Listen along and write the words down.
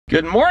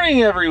Good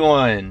morning,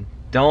 everyone.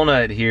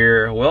 Donut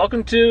here.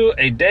 Welcome to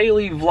a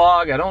daily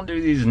vlog. I don't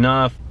do these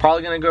enough.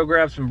 Probably gonna go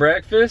grab some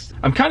breakfast.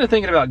 I'm kind of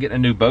thinking about getting a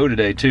new bow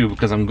today too,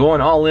 because I'm going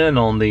all in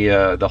on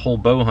the whole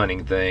bow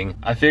hunting thing.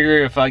 I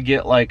figure if I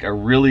get like a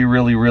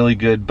really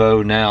good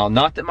bow now,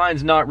 not that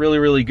mine's not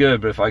really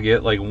good, but if I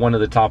get like one of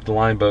the top of the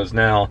line bows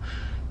now,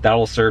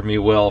 that'll serve me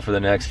well for the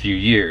next few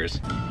years.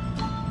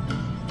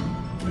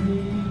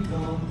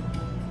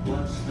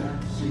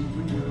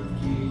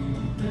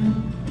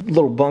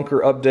 Little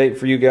bunker update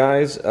for you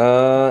guys.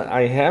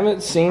 I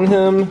haven't seen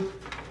him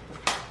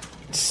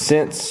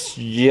since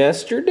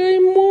yesterday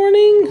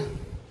morning.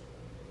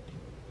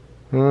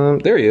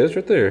 There he is,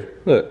 right there.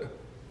 Look.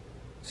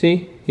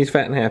 See? He's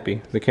fat and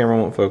happy. The camera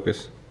won't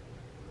focus.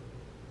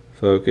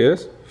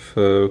 Focus.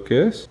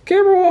 Focus.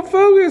 Camera won't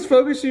focus.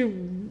 Focus,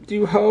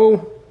 you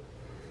hoe.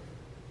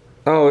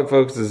 Oh, it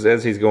focuses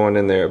as he's going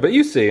in there. But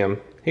you see him.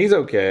 He's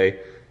okay.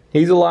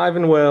 He's alive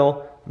and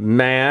well.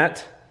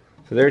 Matt.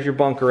 So there's your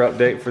bunker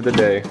update for the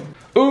day.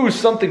 Ooh,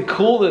 something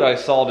cool that I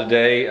saw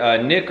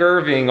today. Nick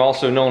Irving,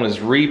 also known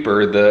as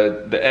Reaper,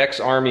 the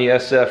ex-Army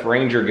SF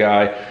Ranger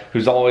guy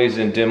who's always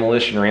in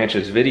Demolition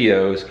Ranch's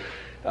videos,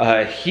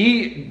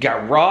 he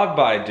got robbed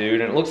by a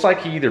dude, and it looks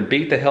like he either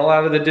beat the hell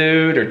out of the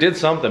dude or did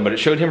something, but it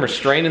showed him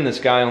restraining this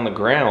guy on the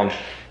ground.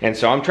 And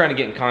so I'm trying to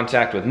get in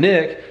contact with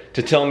Nick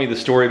to tell me the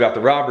story about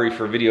the robbery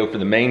for a video for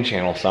the main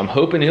channel, so I'm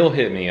hoping he'll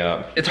hit me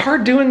up. It's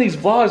hard doing these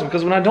vlogs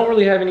because when I don't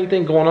really have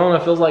anything going on,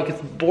 I feel like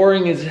it's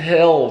boring as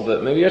hell,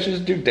 but maybe I should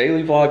just do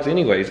daily vlogs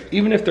anyways,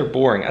 even if they're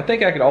boring. I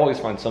think I could always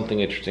find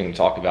something interesting to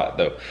talk about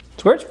though.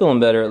 Squirt's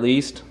feeling better at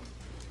least.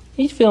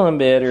 He's feeling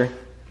better.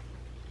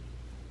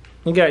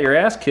 You got your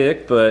ass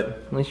kicked, but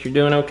at least you're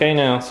doing okay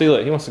now. See,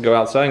 look, he wants to go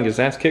outside and get his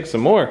ass kicked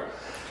some more.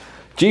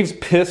 Jeeves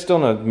pissed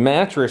on a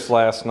mattress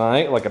last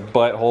night like a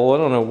butthole. I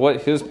don't know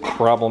what his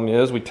problem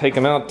is. We take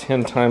him out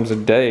 10 times a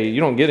day. You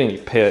don't get any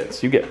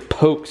pets. You get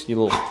pokes,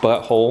 you little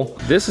butthole.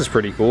 This is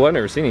pretty cool. I've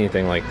never seen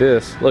anything like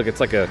this. Look, it's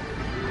like a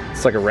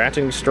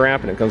ratcheting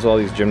strap, and it comes with all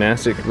these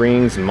gymnastic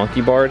rings and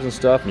monkey bars and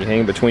stuff, and you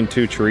hang between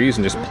 2 trees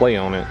and just play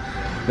on it.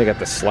 They got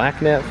the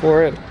slack net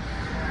for it.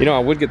 You know, I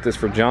would get this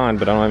for John,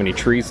 but I don't have any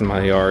trees in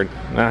my yard.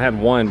 I had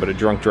one, but a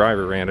drunk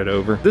driver ran it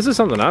over. This is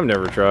something I've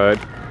never tried.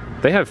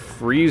 They have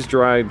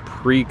freeze-dried,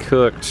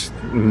 pre-cooked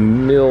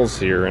meals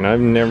here, and I've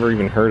never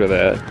even heard of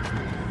that.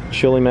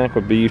 Chili mac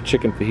with beef,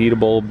 chicken fajita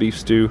bowl, beef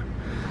stew,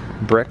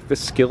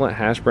 breakfast skillet,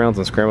 hash browns,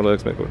 and scrambled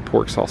eggs made with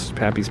pork sausage,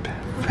 patty,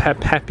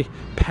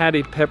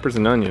 peppers,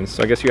 and onions.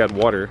 So I guess you add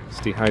water. It's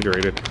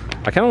dehydrated.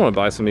 I kind of want to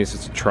buy some of these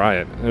just to try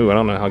it. Ooh, I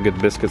don't know how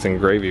good biscuits and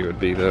gravy would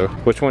be, though.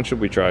 Which one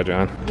should we try,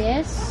 John?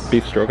 This.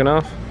 Beef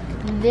stroganoff?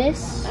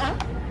 This.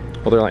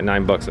 Well, they're like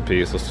 $9 a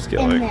piece. Let's just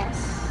get and like...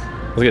 this.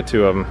 Let's get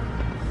 2 of them.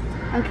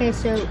 Okay,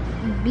 so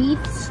beef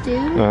stew.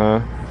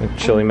 And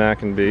chili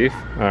mac and beef.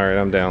 Alright,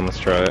 I'm down. Let's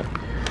try it.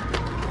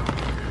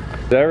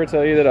 Did I ever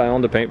tell you that I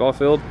owned a paintball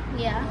field?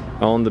 Yeah.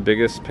 I owned the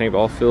biggest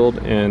paintball field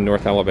in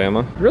North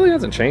Alabama. It really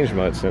hasn't changed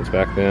much since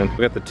back then. We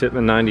got the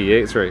Tippmann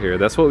 98s right here.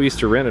 That's what we used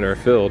to rent at our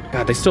field.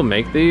 God, they still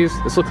make these?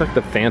 This looks like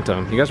the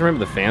Phantom. You guys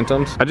remember the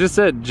Phantoms? I just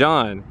said,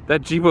 John,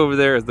 that Jeep over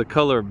there is the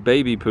color of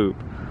baby poop.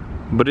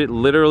 But it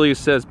literally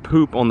says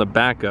poop on the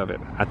back of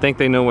it. I think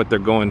they know what they're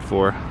going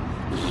for.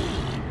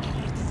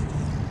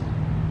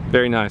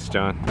 Very nice,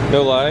 John.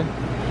 No lie,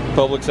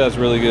 Publix has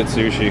really good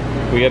sushi.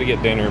 We gotta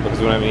get dinner because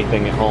we don't have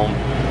anything at home.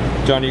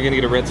 John, you're gonna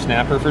get a red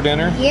snapper for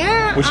dinner?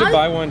 Yeah. We should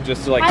buy one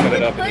just to like cut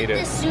it up and eat it. I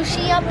would put the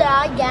sushi up that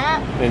I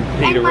got and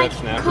eat a red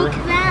snapper?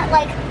 Cook that,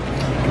 like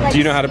do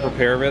you know how to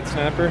prepare a red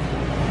snapper?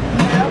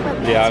 No,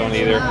 but yeah, I don't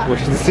either.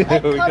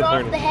 Cut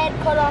off the head,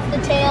 cut off the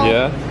tail.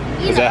 Yeah?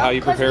 Is that how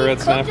you prepare red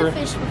snapper?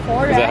 Is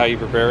that how you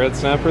prepare red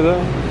snapper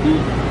though?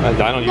 I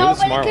don't. You're the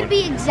smart one.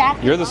 Be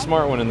exactly you're the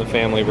smart one in the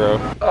family,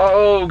 bro.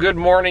 Oh, good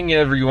morning,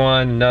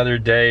 everyone. Another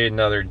day,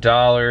 another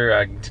dollar.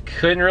 I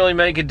couldn't really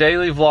make a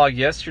daily vlog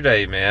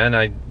yesterday,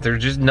 man.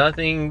 There's just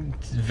nothing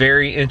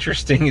very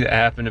interesting that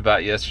happened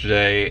about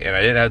yesterday, and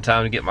I didn't have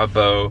time to get my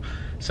bow.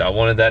 So I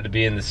wanted that to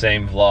be in the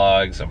same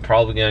vlog. So I'm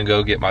probably gonna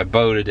go get my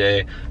bow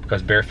today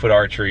because Barefoot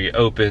Archery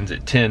opens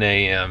at 10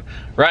 a.m.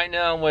 Right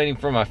now I'm waiting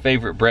for my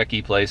favorite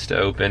brekkie place to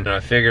open, and I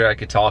figured I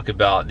could talk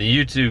about the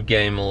YouTube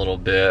game a little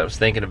bit. I was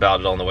thinking about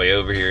it on the way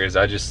over here.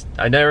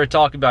 I never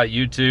talk about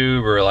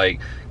YouTube or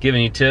like give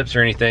any tips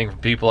or anything for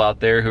people out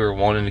there who are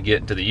wanting to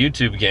get into the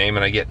YouTube game,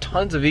 and I get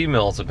tons of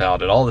emails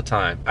about it all the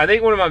time. I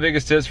think one of my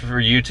biggest tips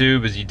for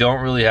YouTube is you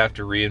don't really have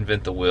to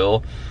reinvent the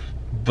wheel,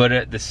 but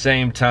at the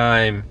same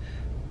time,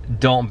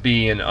 don't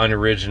be an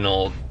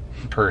unoriginal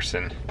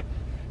person.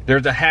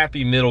 There's a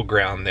happy middle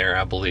ground there,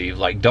 I believe.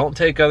 Like, don't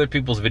take other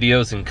people's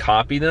videos and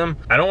copy them.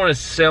 I don't want to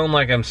sound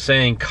like I'm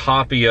saying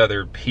copy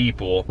other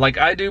people. Like,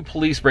 I do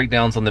police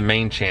breakdowns on the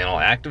main channel.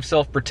 Active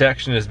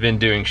Self-Protection has been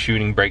doing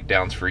shooting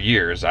breakdowns for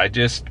years. I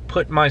just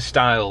put my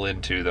style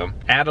into them.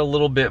 Add a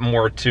little bit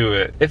more to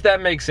it, if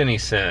that makes any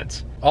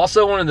sense.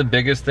 Also, one of the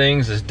biggest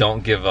things is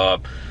don't give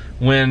up.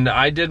 When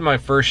I did my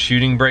first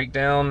shooting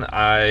breakdown,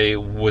 I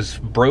was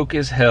broke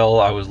as hell.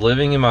 I was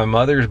living in my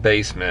mother's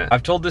basement.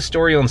 I've told this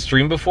story on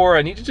stream before.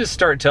 I need to just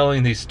start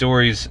telling these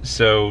stories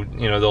so,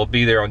 you know, they'll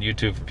be there on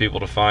YouTube for people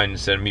to find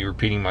instead of me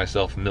repeating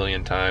myself a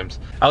million times.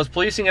 I was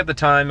policing at the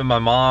time, and my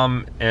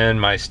mom and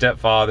my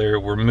stepfather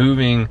were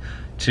moving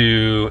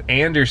to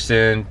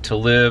Anderson to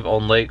live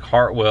on Lake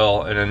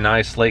Hartwell in a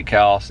nice lake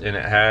house, and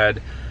it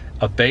had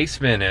a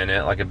basement in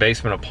it, like a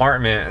basement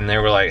apartment, and they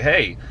were like,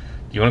 hey,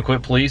 you want to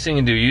quit policing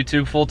and do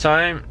YouTube full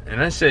time?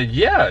 And I said,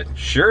 yeah,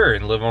 sure,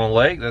 and live on a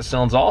lake? That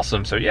sounds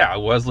awesome. So yeah, I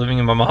was living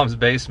in my mom's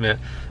basement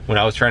when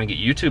I was trying to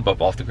get YouTube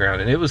up off the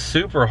ground, and it was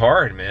super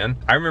hard, man.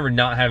 I remember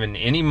not having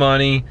any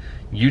money.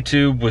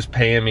 YouTube was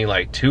paying me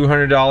like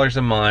 $200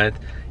 a month,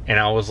 and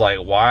I was like,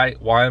 why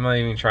am I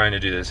even trying to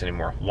do this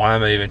anymore? Why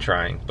am I even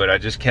trying? But I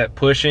just kept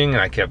pushing,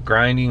 and I kept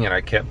grinding, and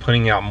I kept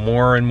putting out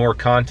more and more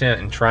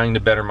content and trying to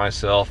better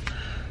myself.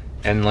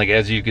 And like,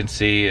 as you can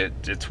see,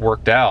 it's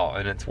worked out,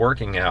 and it's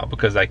working out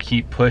because I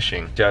keep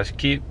pushing. Just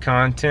keep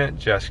content,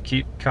 just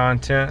keep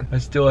content. I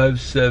still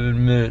have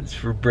 7 minutes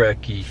for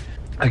brekkie.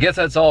 I guess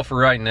that's all for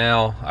right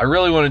now. I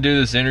really want to do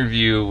this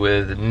interview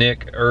with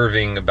Nick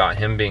Irving about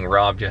him being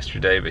robbed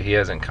yesterday, but he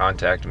hasn't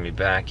contacted me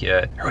back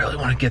yet. I really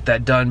want to get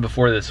that done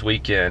before this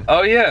weekend.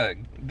 Oh yeah,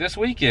 this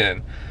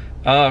weekend.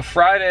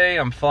 Friday,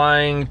 I'm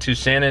flying to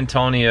San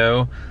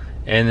Antonio,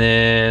 and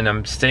then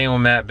I'm staying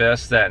with Matt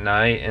Best that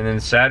night, and then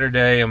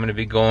Saturday I'm going to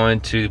be going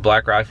to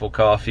Black Rifle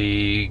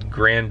Coffee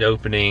grand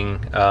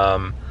opening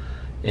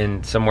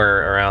in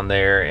somewhere around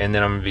there, and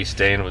then I'm going to be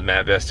staying with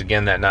Matt Best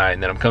again that night,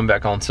 and then I'm coming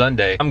back on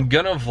Sunday. I'm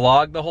going to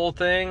vlog the whole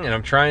thing, and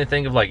I'm trying to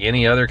think of like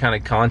any other kind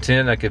of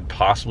content I could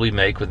possibly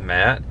make with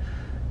Matt.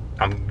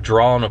 I'm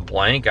drawing a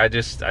blank. I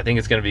think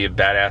it's going to be a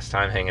badass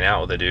time hanging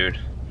out with the dude.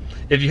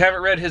 If you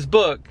haven't read his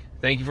book,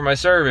 Thank You for My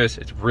Service,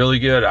 it's really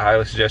good. I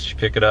highly suggest you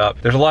pick it up.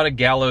 There's a lot of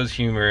gallows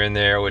humor in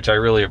there, which I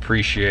really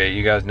appreciate.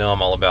 You guys know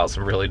I'm all about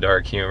some really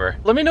dark humor.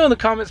 Let me know in the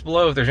comments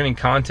below if there's any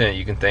content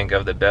you can think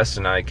of that Best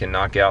and I can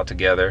knock out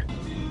together.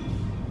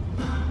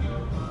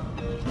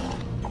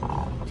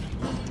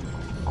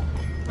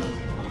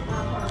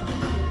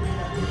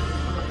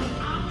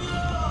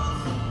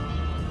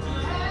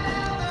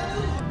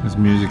 This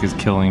music is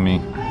killing me,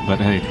 but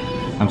hey,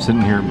 I'm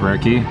sitting here at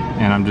brekkie,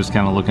 and I'm just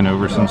kind of looking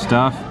over some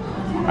stuff.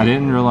 I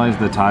didn't realize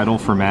the title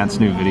for Matt's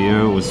new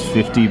video was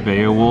 50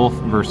 Beowulf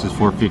versus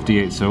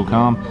 458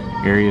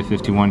 SOCOM, Area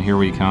 51 Here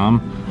We Come.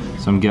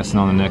 So I'm guessing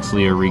on the next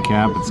Leo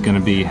recap, it's gonna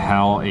be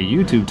how a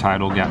YouTube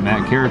title got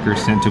Matt Carricker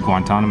sent to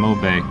Guantanamo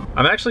Bay.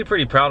 I'm actually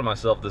pretty proud of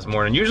myself this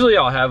morning. Usually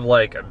I'll have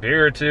like a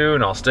beer or two,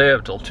 and I'll stay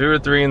up till 2 or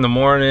 3 in the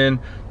morning,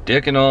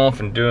 dicking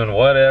off and doing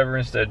whatever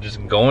instead of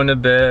just going to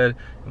bed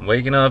and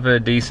waking up at a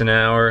decent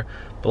hour.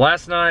 But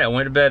last night I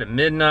went to bed at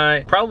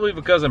midnight, probably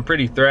because I'm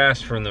pretty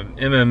thrashed from the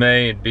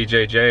MMA and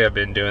BJJ I've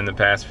been doing the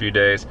past few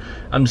days.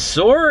 I'm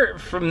sore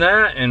from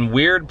that and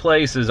weird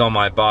places on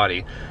my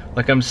body.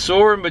 Like I'm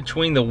sore in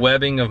between the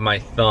webbing of my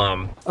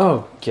thumb.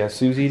 Oh, guess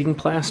who's eating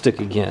plastic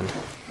again?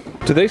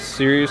 Do they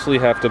seriously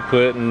have to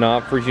put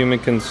not for human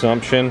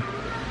consumption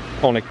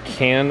on a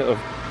can of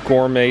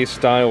gourmet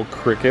style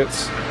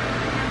crickets?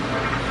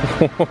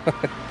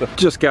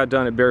 Just got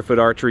done at Barefoot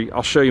Archery.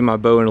 I'll show you my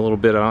bow in a little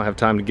bit. I don't have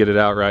time to get it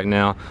out right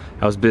now.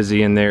 I was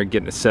busy in there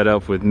getting it set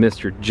up with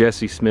Mr.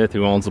 Jesse Smith,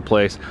 who owns the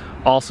place.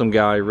 Awesome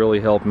guy,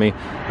 really helped me.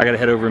 I gotta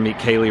head over and meet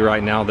Kaylee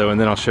right now though,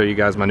 and then I'll show you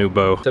guys my new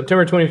bow.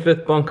 September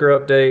 25th bunker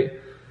update.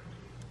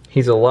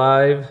 He's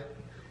alive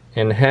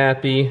and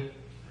happy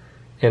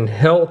and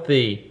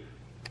healthy.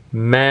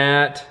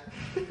 Matt.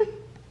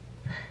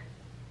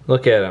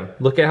 Look at him.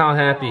 Look at how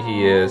happy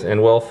he is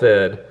and well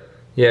fed.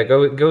 Yeah,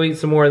 go eat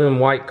some more of them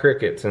white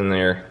crickets in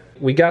there.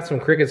 We got some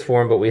crickets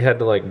for him, but we had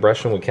to like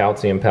brush them with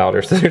calcium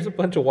powder. So there's a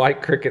bunch of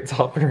white crickets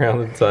hopping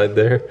around inside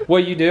there.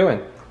 What are you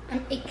doing?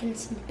 I'm making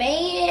some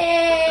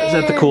bands. Is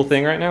that the cool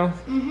thing right now?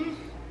 Mm-hmm.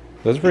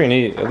 That's pretty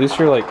neat. At least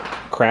you're like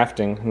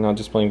crafting and not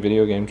just playing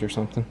video games or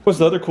something. What's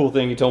the other cool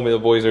thing you told me the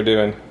boys are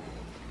doing?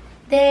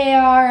 They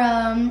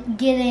are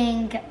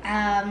getting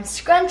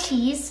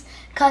scrunchies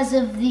because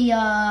of the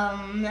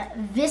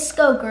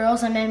Visco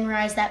Girls. I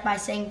memorized that by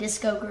saying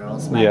Disco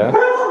Girls. Yeah.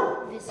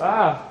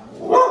 Ah.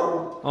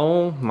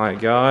 Oh my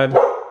God.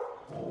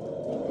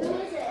 Who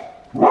is it?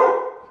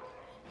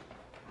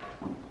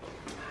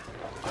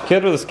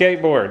 Kid with a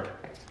skateboard.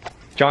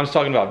 John's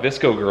talking about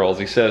Visco Girls.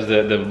 He says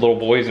that the little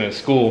boys in his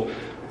school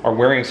are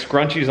wearing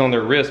scrunchies on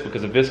their wrists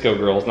because of Visco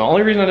Girls. And the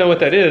only reason I know what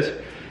that is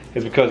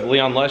because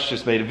Leon Lush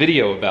just made a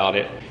video about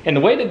it. And the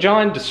way that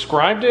John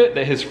described it,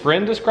 that his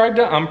friend described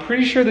it, I'm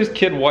pretty sure this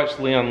kid watched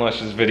Leon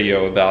Lush's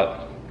video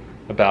about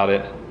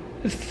it.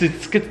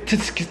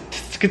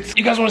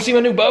 You guys want to see my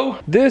new bow?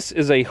 This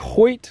is a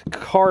Hoyt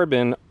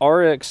Carbon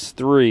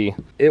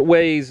RX3. It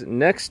weighs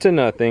next to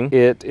nothing.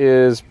 It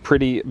is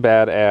pretty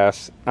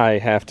badass, I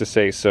have to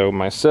say so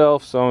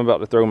myself. So I'm about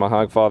to throw my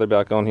Hogfather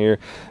back on here,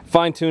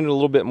 fine tune it a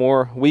little bit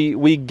more.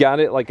 We got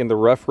it like in the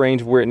rough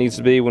range of where it needs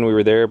to be when we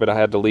were there, but I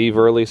had to leave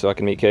early so I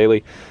can meet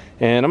Kaylee.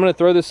 And I'm gonna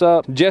throw this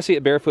up. Jesse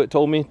at Barefoot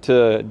told me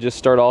to just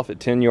start off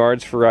at 10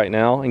 yards for right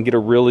now and get a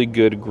really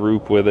good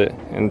group with it.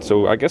 And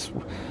so I guess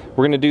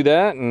we're gonna do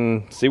that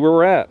and see where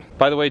we're at.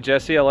 By the way,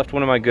 Jesse, I left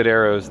one of my good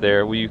arrows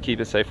there. Will you keep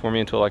it safe for me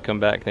until I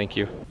come back? Thank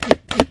you.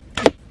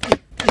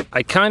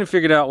 I kind of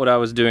figured out what I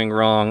was doing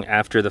wrong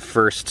after the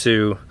first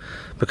two,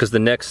 because the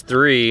next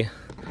three,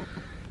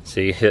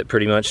 see, hit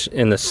pretty much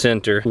in the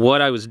center.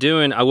 What I was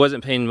doing, I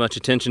wasn't paying much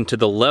attention to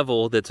the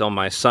level that's on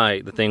my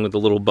sight, the thing with the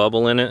little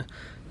bubble in it.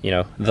 You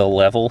know, the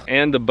level.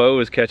 And the bow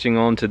is catching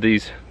on to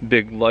these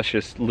big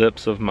luscious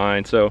lips of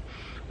mine, so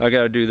I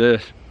gotta do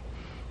this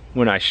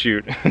when I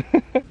shoot.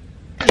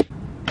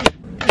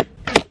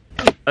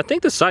 I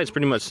think the sight's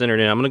pretty much centered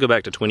in. I'm gonna go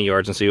back to 20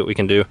 yards and see what we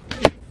can do.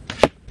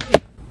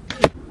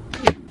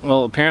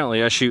 Well,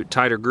 apparently I shoot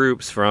tighter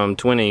groups from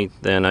 20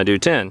 than I do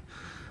 10.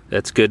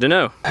 That's good to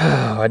know.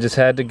 I just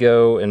had to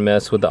go and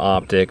mess with the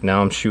optic.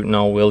 Now I'm shooting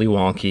all willy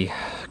wonky.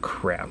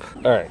 Crap.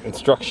 All right,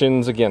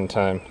 instructions again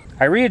time.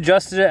 I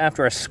readjusted it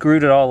after I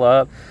screwed it all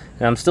up,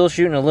 and I'm still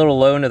shooting a little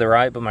low and to the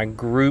right, but my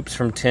groups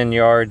from 10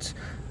 yards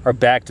are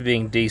back to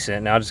being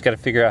decent. Now I just gotta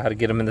figure out how to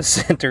get them in the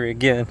center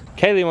again.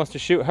 Kaylee wants to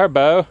shoot her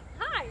bow.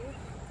 Hi,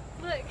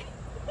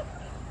 look.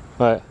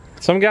 What?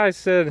 Some guy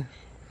said...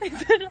 I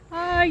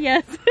said,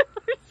 yes.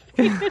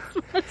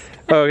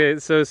 Okay,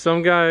 so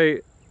some guy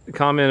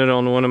commented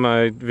on one of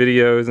my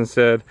videos and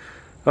said,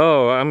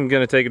 oh, I'm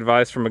gonna take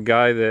advice from a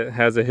guy that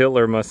has a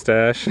Hitler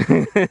mustache.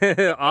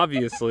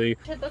 Obviously.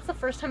 That's the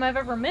first time I've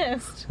ever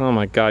missed. Oh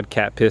my god,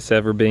 cat piss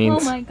ever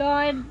beans. Oh my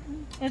god.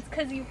 It's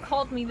because you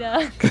called me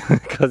that.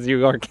 Because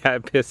you are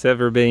cat piss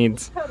ever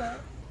beans.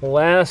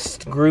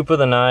 Last group of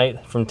the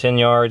night from 10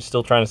 yards,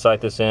 still trying to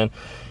sight this in.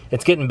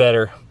 It's getting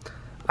better.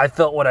 I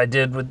felt what I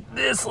did with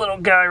this little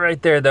guy right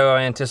there, though.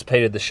 I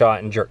anticipated the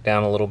shot and jerked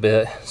down a little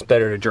bit. It's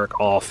better to jerk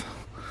off.